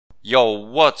Yo,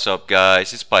 what's up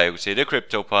guys, it's Pi, the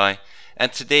Crypto Pi,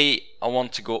 and today I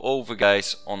want to go over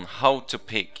guys on how to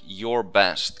pick your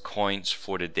best coins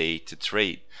for the day to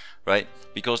trade, right?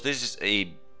 Because this is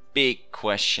a big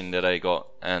question that I got,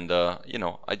 and you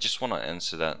know, I just want to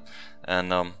answer that.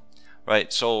 And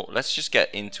right, so let's just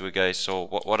get into it guys. So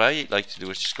what I like to do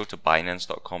is just go to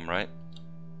Binance.com, right?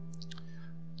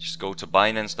 Just go to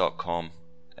Binance.com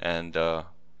and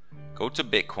go to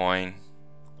Bitcoin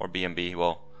or BNB,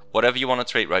 well, whatever you want to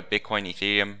trade, right? Bitcoin,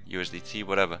 Ethereum, USDT,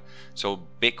 whatever. So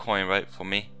Bitcoin, right, for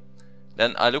me.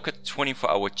 Then I look at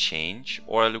 24-hour change,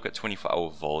 or I look at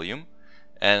 24-hour volume,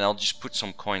 and I'll just put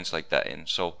some coins like that in.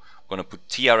 So I'm gonna put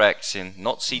TRX in,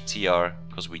 not CTR,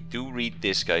 because we do read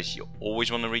this, guys. You always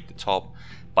want to read the top.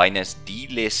 Binance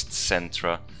delists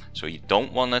Centra, so you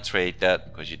don't want to trade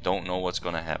that because you don't know what's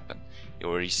gonna happen. You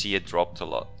already see it dropped a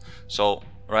lot. So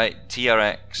right,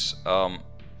 TRX,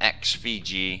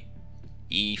 XVG,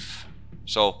 ETH.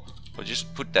 So we'll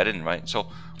just put that in, right? So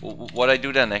what I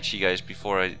do then, actually guys,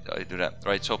 before I do that,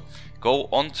 right? So go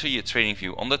onto your trading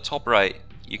view. On the top right,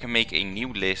 you can make a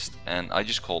new list, and I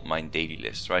just called mine daily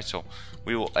list, right? So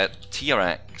we will add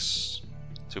TRX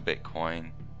to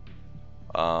Bitcoin,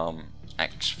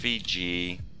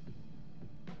 XVG.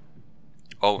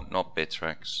 Oh, not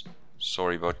Bittrex.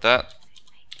 Sorry about that.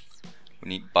 We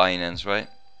need Binance, right?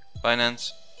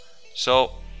 Binance.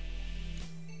 So,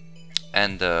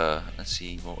 and let's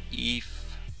see, well,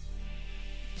 ETH,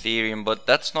 Ethereum, but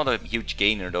that's not a huge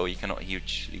gainer though. You cannot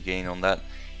hugely gain on that.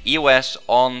 EOS,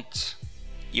 ONT,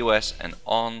 EOS and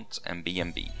ONT and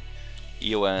BNB.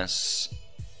 EOS,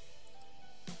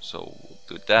 so we'll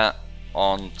do that.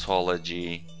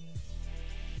 Ontology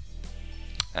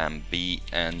and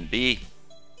BNB.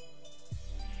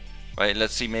 Right,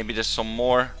 let's see, maybe there's some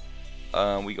more.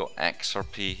 We got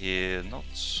XRP here, not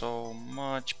so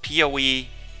much. POE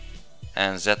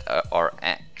and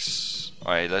ZRX.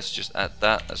 Alright, let's just add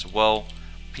that as well.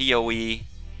 POE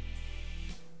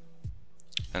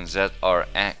and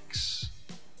ZRX.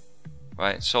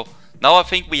 Right, so now I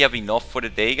think we have enough for the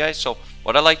day, guys. So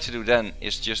what I like to do then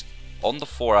is just on the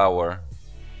 4 hour,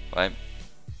 right?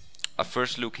 I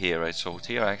first look here, right? So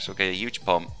TRX, okay, a huge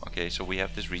pump. Okay, so we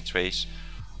have this retrace.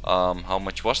 How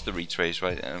much was the retrace,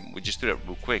 right? And we just do that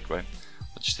real quick, right?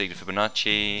 We'll just take the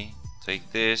Fibonacci, take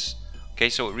this. Okay,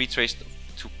 so it retraced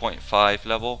 2.5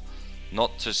 level,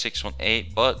 not to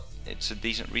 618, but it's a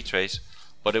decent retrace.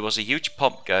 But it was a huge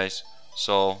pump, guys,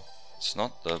 so it's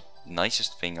not the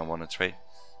nicest thing I want to trade.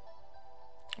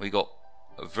 We got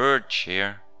a Verge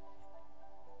here.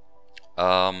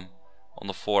 On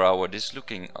the 4 hour, this is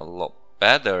looking a lot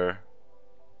better.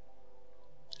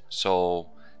 So,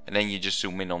 and then you just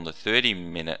zoom in on the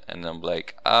 30-minute, and I'm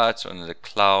like, it's under the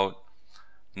cloud,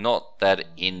 not that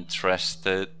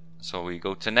interested. So we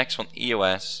go to the next one,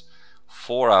 EOS,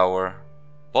 4 hour,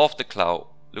 above the cloud,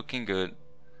 looking good,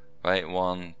 right?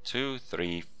 1, 2,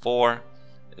 3, 4.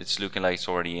 It's looking like it's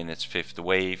already in its 5th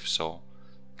wave, so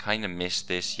kind of missed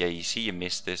this. Yeah, you see, you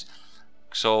missed this.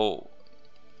 So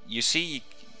you see,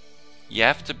 you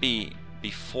have to be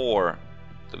before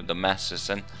the masses,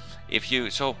 and if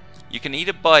you, so you can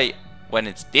either buy when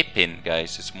it's dipping,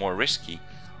 guys, it's more risky,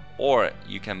 or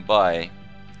you can buy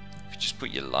if you just put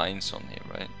your lines on here,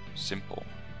 right? Simple,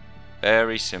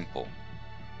 very simple.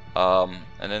 And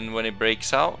then when it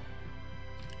breaks out,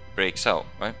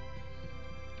 right?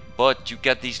 But you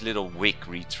get these little wick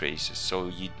retraces, so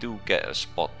you do get a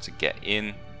spot to get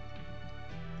in.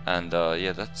 And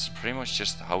yeah, that's pretty much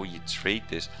just how you trade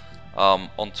this.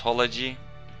 Ontology,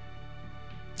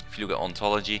 if you look at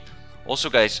Ontology, also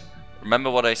guys, remember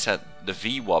what I said, the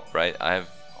VWAP, right? I've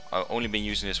only been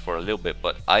using this for a little bit,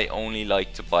 but I only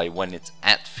like to buy when it's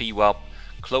at VWAP,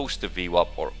 close to VWAP,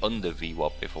 or under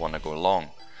VWAP if I want to go long.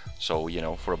 So, you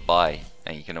know, for a buy,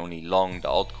 and you can only long the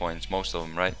altcoins, most of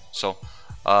them, right? So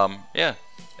yeah,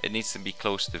 it needs to be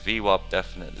close to VWAP,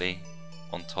 definitely.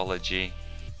 Ontology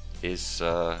is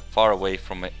far away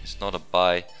from it, it's not a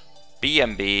buy.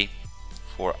 BNB,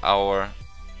 4 hour.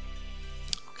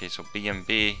 Okay, so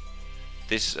BNB,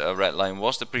 this red line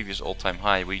was the previous all-time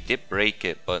high. We did break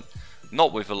it, but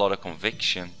not with a lot of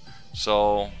conviction.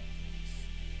 So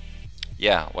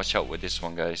yeah, watch out with this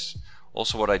one, guys.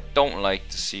 Also, what I don't like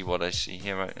to see, what I see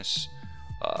here, right, is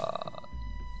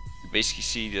you basically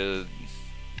see the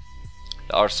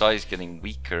RSI is getting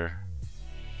weaker,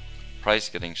 price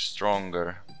getting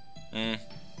stronger.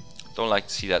 Don't like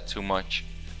to see that too much,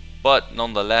 but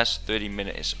nonetheless,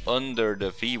 30-minute is under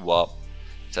the VWAP.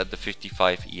 It's at the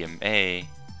 55 EMA,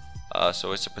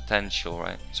 so it's a potential,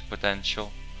 right? It's a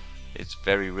potential. It's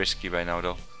very risky right now,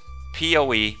 though.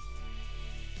 POE,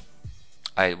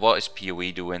 what is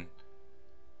POE doing?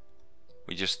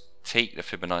 we just take the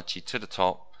Fibonacci to the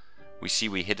top. We see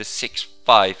we hit a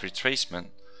 6.5 retracement.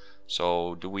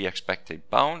 So do we expect a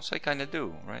bounce? I kind of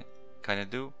do, right? Kind of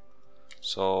do.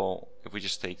 So if we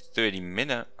just take 30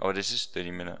 minute, oh, this is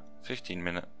 30 minute, 15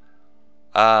 minute.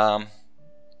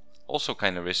 Also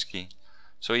kind of risky.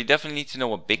 So you definitely need to know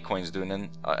what Bitcoin's doing. And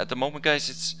at the moment,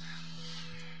 guys,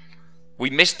 we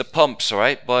missed the pumps,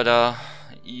 alright? But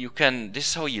you can, this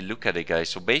is how you look at it, guys.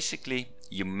 So basically,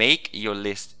 you make your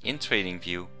list in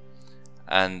TradingView,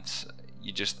 and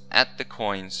you just add the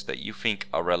coins that you think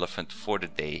are relevant for the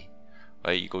day.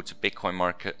 Right? You go to Bitcoin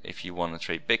market if you want to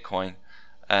trade Bitcoin,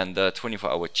 and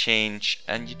 24-hour change,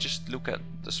 and you just look at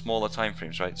the smaller time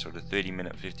frames, right? So the 30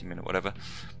 minute, 50 minute, whatever.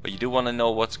 But you do want to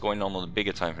know what's going on the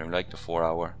bigger time frame, like the 4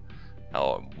 hour.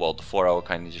 Well, the 4 hour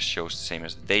kind of just shows the same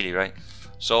as the daily, right?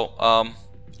 So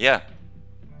yeah,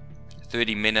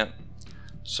 30 minute.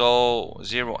 So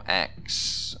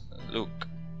 0x, look,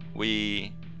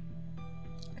 we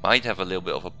might have a little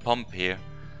bit of a pump here,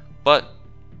 but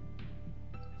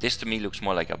this to me looks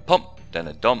more like a pump than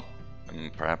a dump,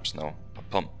 and perhaps no, a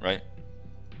pump, right?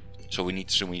 So we need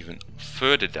to zoom even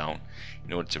further down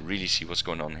in order to really see what's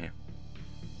going on here.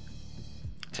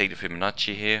 Take the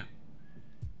Fibonacci here,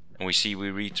 and we see we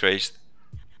retraced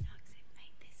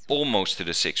almost to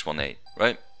the 618,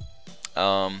 right?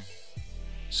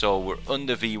 So we're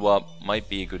under VWAP, might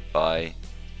be a good buy,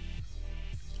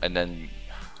 and then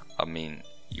I mean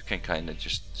you can kind of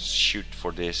just shoot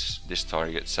for this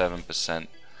target, 7%,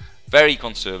 very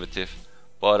conservative,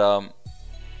 but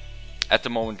at the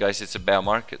moment, guys, it's a bear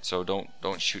market, so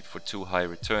don't shoot for too high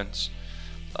returns,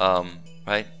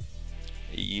 right?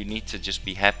 You need to just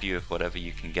be happy with whatever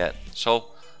you can get.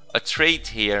 So a trade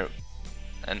here,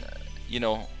 and you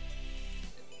know,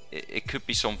 it could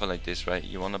be something like this, right?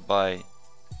 You want to buy,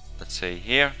 let's say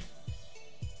here,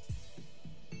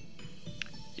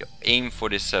 you aim for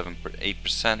this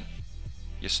 8%.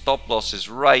 Your stop loss is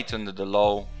right under the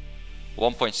low,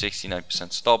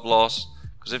 1.69% stop loss,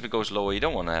 because if it goes lower, you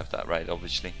don't want to have that, right?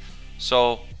 Obviously,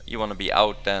 so you want to be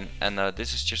out then, and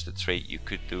this is just a trade you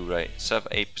could do, right?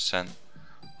 8%,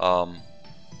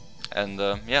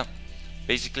 yeah,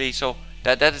 basically, so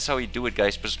that is how you do it,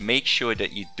 guys. But make sure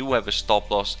that you do have a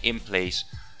stop loss in place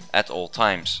at all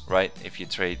times, right? If you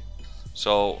trade,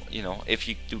 so you know, if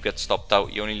you do get stopped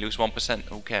out, you only lose 1%.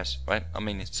 Who cares, right? I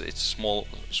mean, it's a small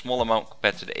amount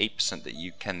compared to the 8% that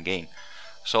you can gain.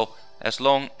 So as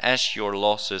long as your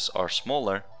losses are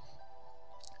smaller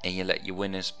and you let your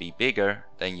winners be bigger,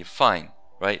 then you're fine,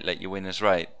 right? Let your winners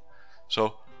ride.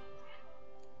 So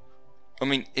I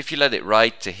mean, if you let it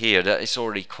ride to here, that is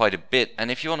already quite a bit. And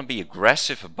if you want to be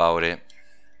aggressive about it,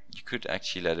 you could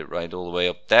actually let it ride all the way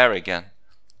up there again.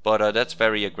 But that's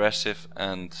very aggressive,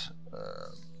 and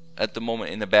at the moment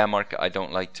in the bear market, I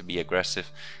don't like to be aggressive.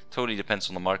 Totally depends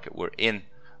on the market we're in,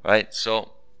 right?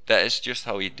 So that is just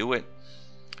how you do it.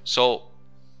 So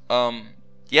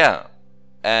yeah,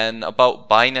 and about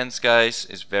Binance, guys,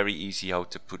 it's very easy how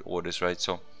to put orders, right?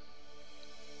 So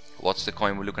what's the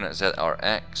coin we're looking at?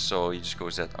 ZRX. So you just go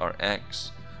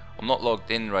ZRX. I'm not logged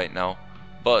in right now,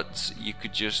 but you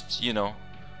could just, you know,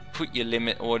 put your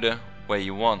limit order where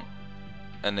you want,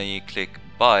 and then you click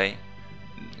buy.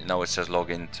 Now it says log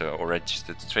in to or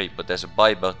register to trade, but there's a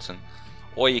buy button,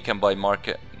 or you can buy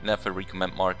market. Never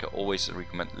recommend market, always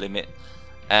recommend limit.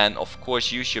 And of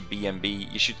course, use your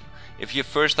BNB. You should, if you're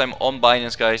first time on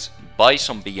Binance, guys, buy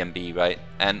some BNB, right?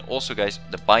 And also, guys,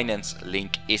 the Binance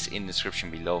link is in the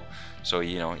description below, so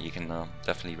you know you can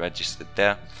definitely register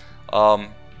there.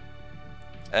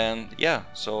 And yeah,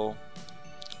 so,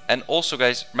 and also,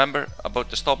 guys, remember about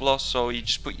the stop loss. So you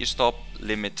just put your stop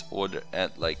limit order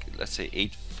at, like, let's say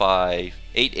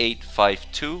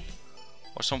 8852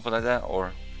 or something like that,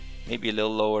 or maybe a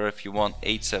little lower if you want,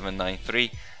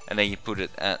 8793, and then you put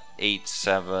it at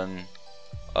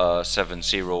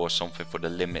 8770 or something for the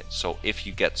limit. So if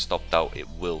you get stopped out, it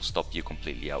will stop you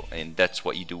completely out, and that's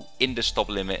what you do in the stop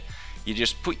limit. You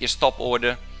just put your stop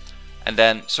order, and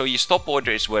then so your stop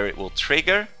order is where it will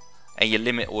trigger, and your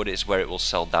limit order is where it will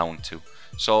sell down to.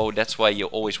 So that's why you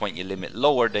always want your limit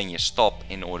lower than your stop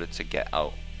in order to get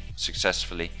out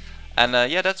successfully. And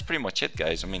yeah, that's pretty much it,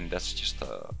 guys. I mean, that's just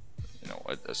you know,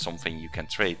 something you can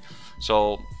trade.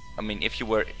 So I mean, if you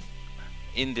were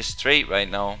in this trade right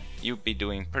now, you'd be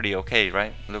doing pretty okay,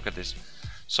 right? Look at this.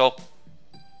 So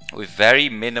with very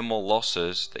minimal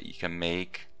losses that you can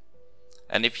make,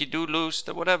 and if you do lose,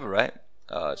 then whatever, right?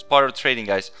 It's part of trading,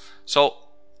 guys. So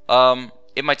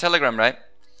in my Telegram, right,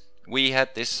 we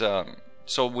had this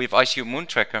so with ICU Moon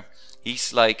Tracker,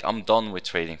 he's like, I'm done with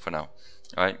trading for now,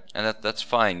 right? And that's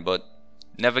fine, but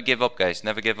never give up, guys,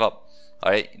 never give up.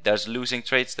 Alright, there's losing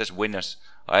trades, there's winners.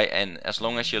 Alright, and as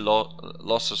long as your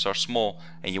losses are small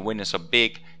and your winners are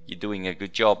big, you're doing a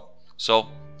good job. So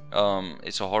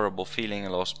it's a horrible feeling. I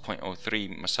lost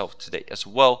 0.03 myself today as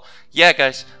well. Yeah,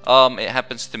 guys, it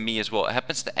happens to me as well. It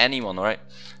happens to anyone. Alright,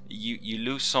 you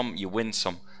lose some, you win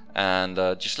some. And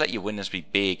just let your winners be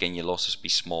big and your losses be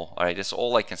small. Alright, that's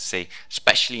all I can say,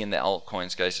 especially in the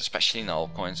altcoins, guys, especially in the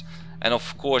altcoins. And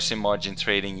of course, in margin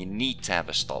trading, you need to have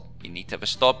a stop. You need to have a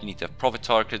stop, you need to have profit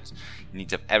targets, you need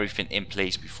to have everything in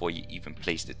place before you even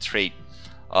place the trade.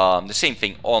 The same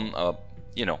thing on,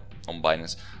 you know, on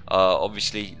Binance.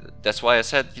 Obviously, that's why I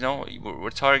said, you know,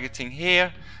 we're targeting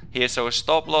here. Here's our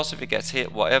stop loss if it gets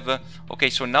hit, whatever.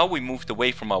 Okay, so now we moved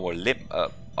away from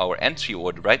our entry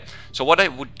order, right? So what I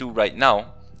would do right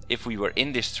now, if we were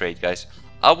in this trade, guys,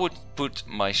 I would put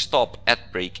my stop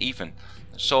at break even.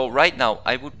 So right now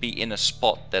I would be in a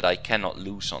spot that I cannot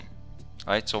lose on.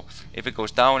 Alright, so if it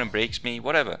goes down and breaks me,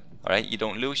 whatever. Alright, you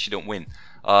don't lose, you don't win.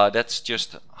 That's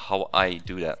just how I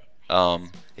do that.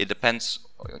 It depends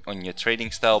on your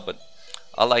trading style, but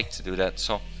I like to do that.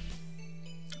 So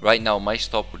right now my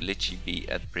stop would literally be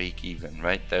at break even,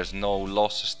 right? There's no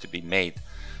losses to be made.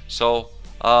 So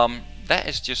that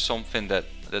is just something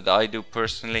that I do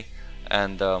personally.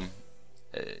 And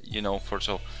you know,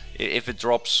 so if it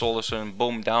drops all of a sudden,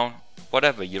 boom, down,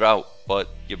 whatever, you're out, but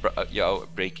you're out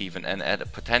at break even and at a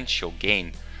potential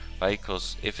gain, right?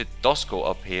 Because if it does go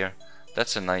up here,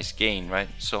 that's a nice gain, right?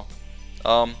 So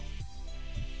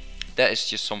that is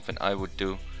just something I would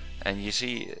do. And you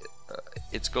see,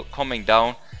 it's coming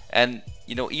down, and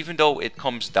you know, even though it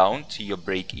comes down to your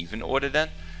break even order, then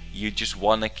you just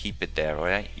want to keep it there.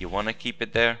 Alright, you want to keep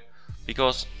it there,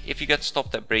 because if you get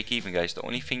stopped at break even, guys, the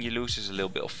only thing you lose is a little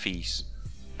bit of fees,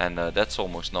 and that's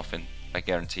almost nothing, I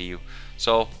guarantee you.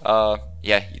 So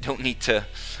yeah, you don't need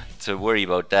to worry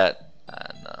about that.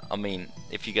 And I mean,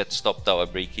 if you get stopped out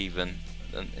at break even,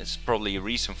 then it's probably a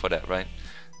reason for that, right?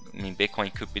 I mean,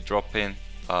 Bitcoin could be dropping,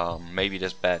 maybe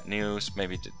there's bad news,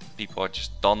 maybe people are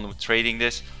just done with trading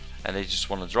this and they just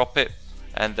want to drop it.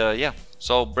 And yeah,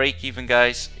 so break even,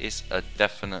 guys, is a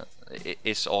definite,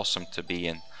 it's awesome to be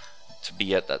in, to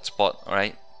be at that spot,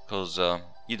 alright? Because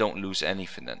you don't lose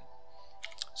anything then.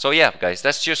 So yeah, guys,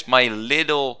 that's just my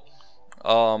little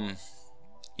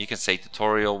you can say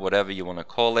tutorial, whatever you want to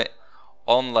call it,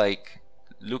 on like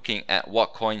looking at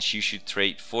what coins you should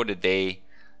trade for the day.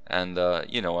 And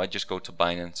you know, I just go to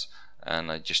Binance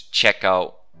and I just check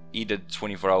out either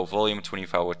 24-hour volume,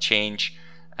 24-hour change,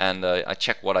 and I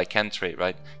check what I can trade,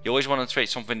 right? You always want to trade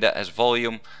something that has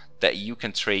volume that you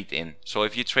can trade in. So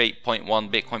if you trade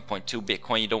 0.1 Bitcoin, 0.2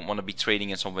 Bitcoin, you don't want to be trading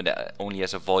in something that only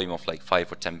has a volume of like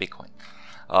 5 or 10 Bitcoin.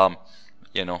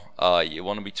 You know, you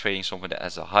want to be trading something that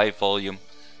has a high volume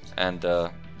and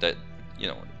that, you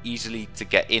know, easily to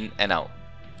get in and out,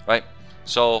 right?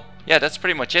 So yeah, that's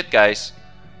pretty much it, guys.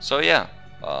 So yeah,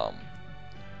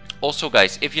 also,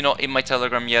 guys, if you're not in my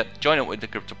Telegram yet, join up with the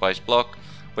CryptoPies blog,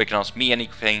 where you can ask me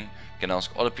anything, you can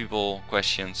ask other people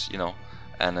questions, you know,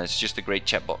 and it's just a great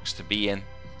chat box to be in.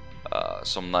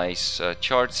 Some nice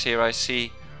charts here I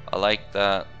see. I like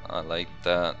that. I like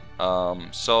that.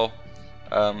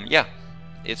 Yeah,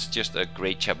 it's just a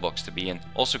great chat box to be in.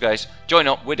 Also, guys, join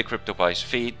up with the CryptoPies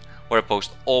feed, where I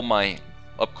post all my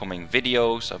upcoming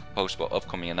videos. I post about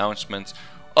upcoming announcements,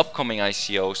 upcoming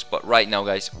ICOs. But right now,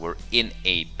 guys, we're in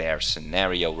a bear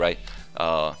scenario, right?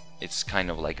 It's kind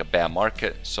of like a bear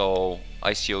market, so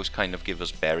ICOs kind of give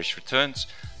us bearish returns,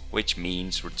 which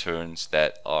means returns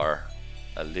that are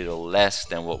a little less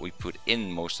than what we put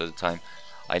in most of the time.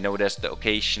 I know there's the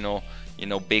occasional, you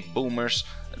know, big boomers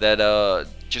that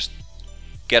just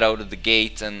get out of the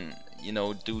gate and, you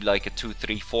know, do like a 2,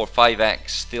 3, 4, 5x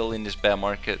still in this bear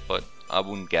market, but I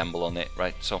wouldn't gamble on it,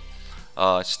 right? So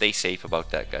stay safe about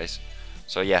that, guys.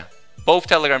 So yeah, both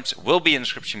telegrams will be in the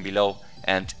description below,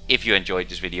 and if you enjoyed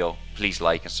this video, please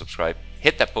like and subscribe,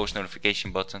 hit that post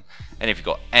notification button, and if you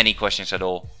got any questions at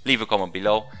all, leave a comment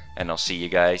below, and I'll see you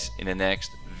guys in the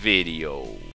next video.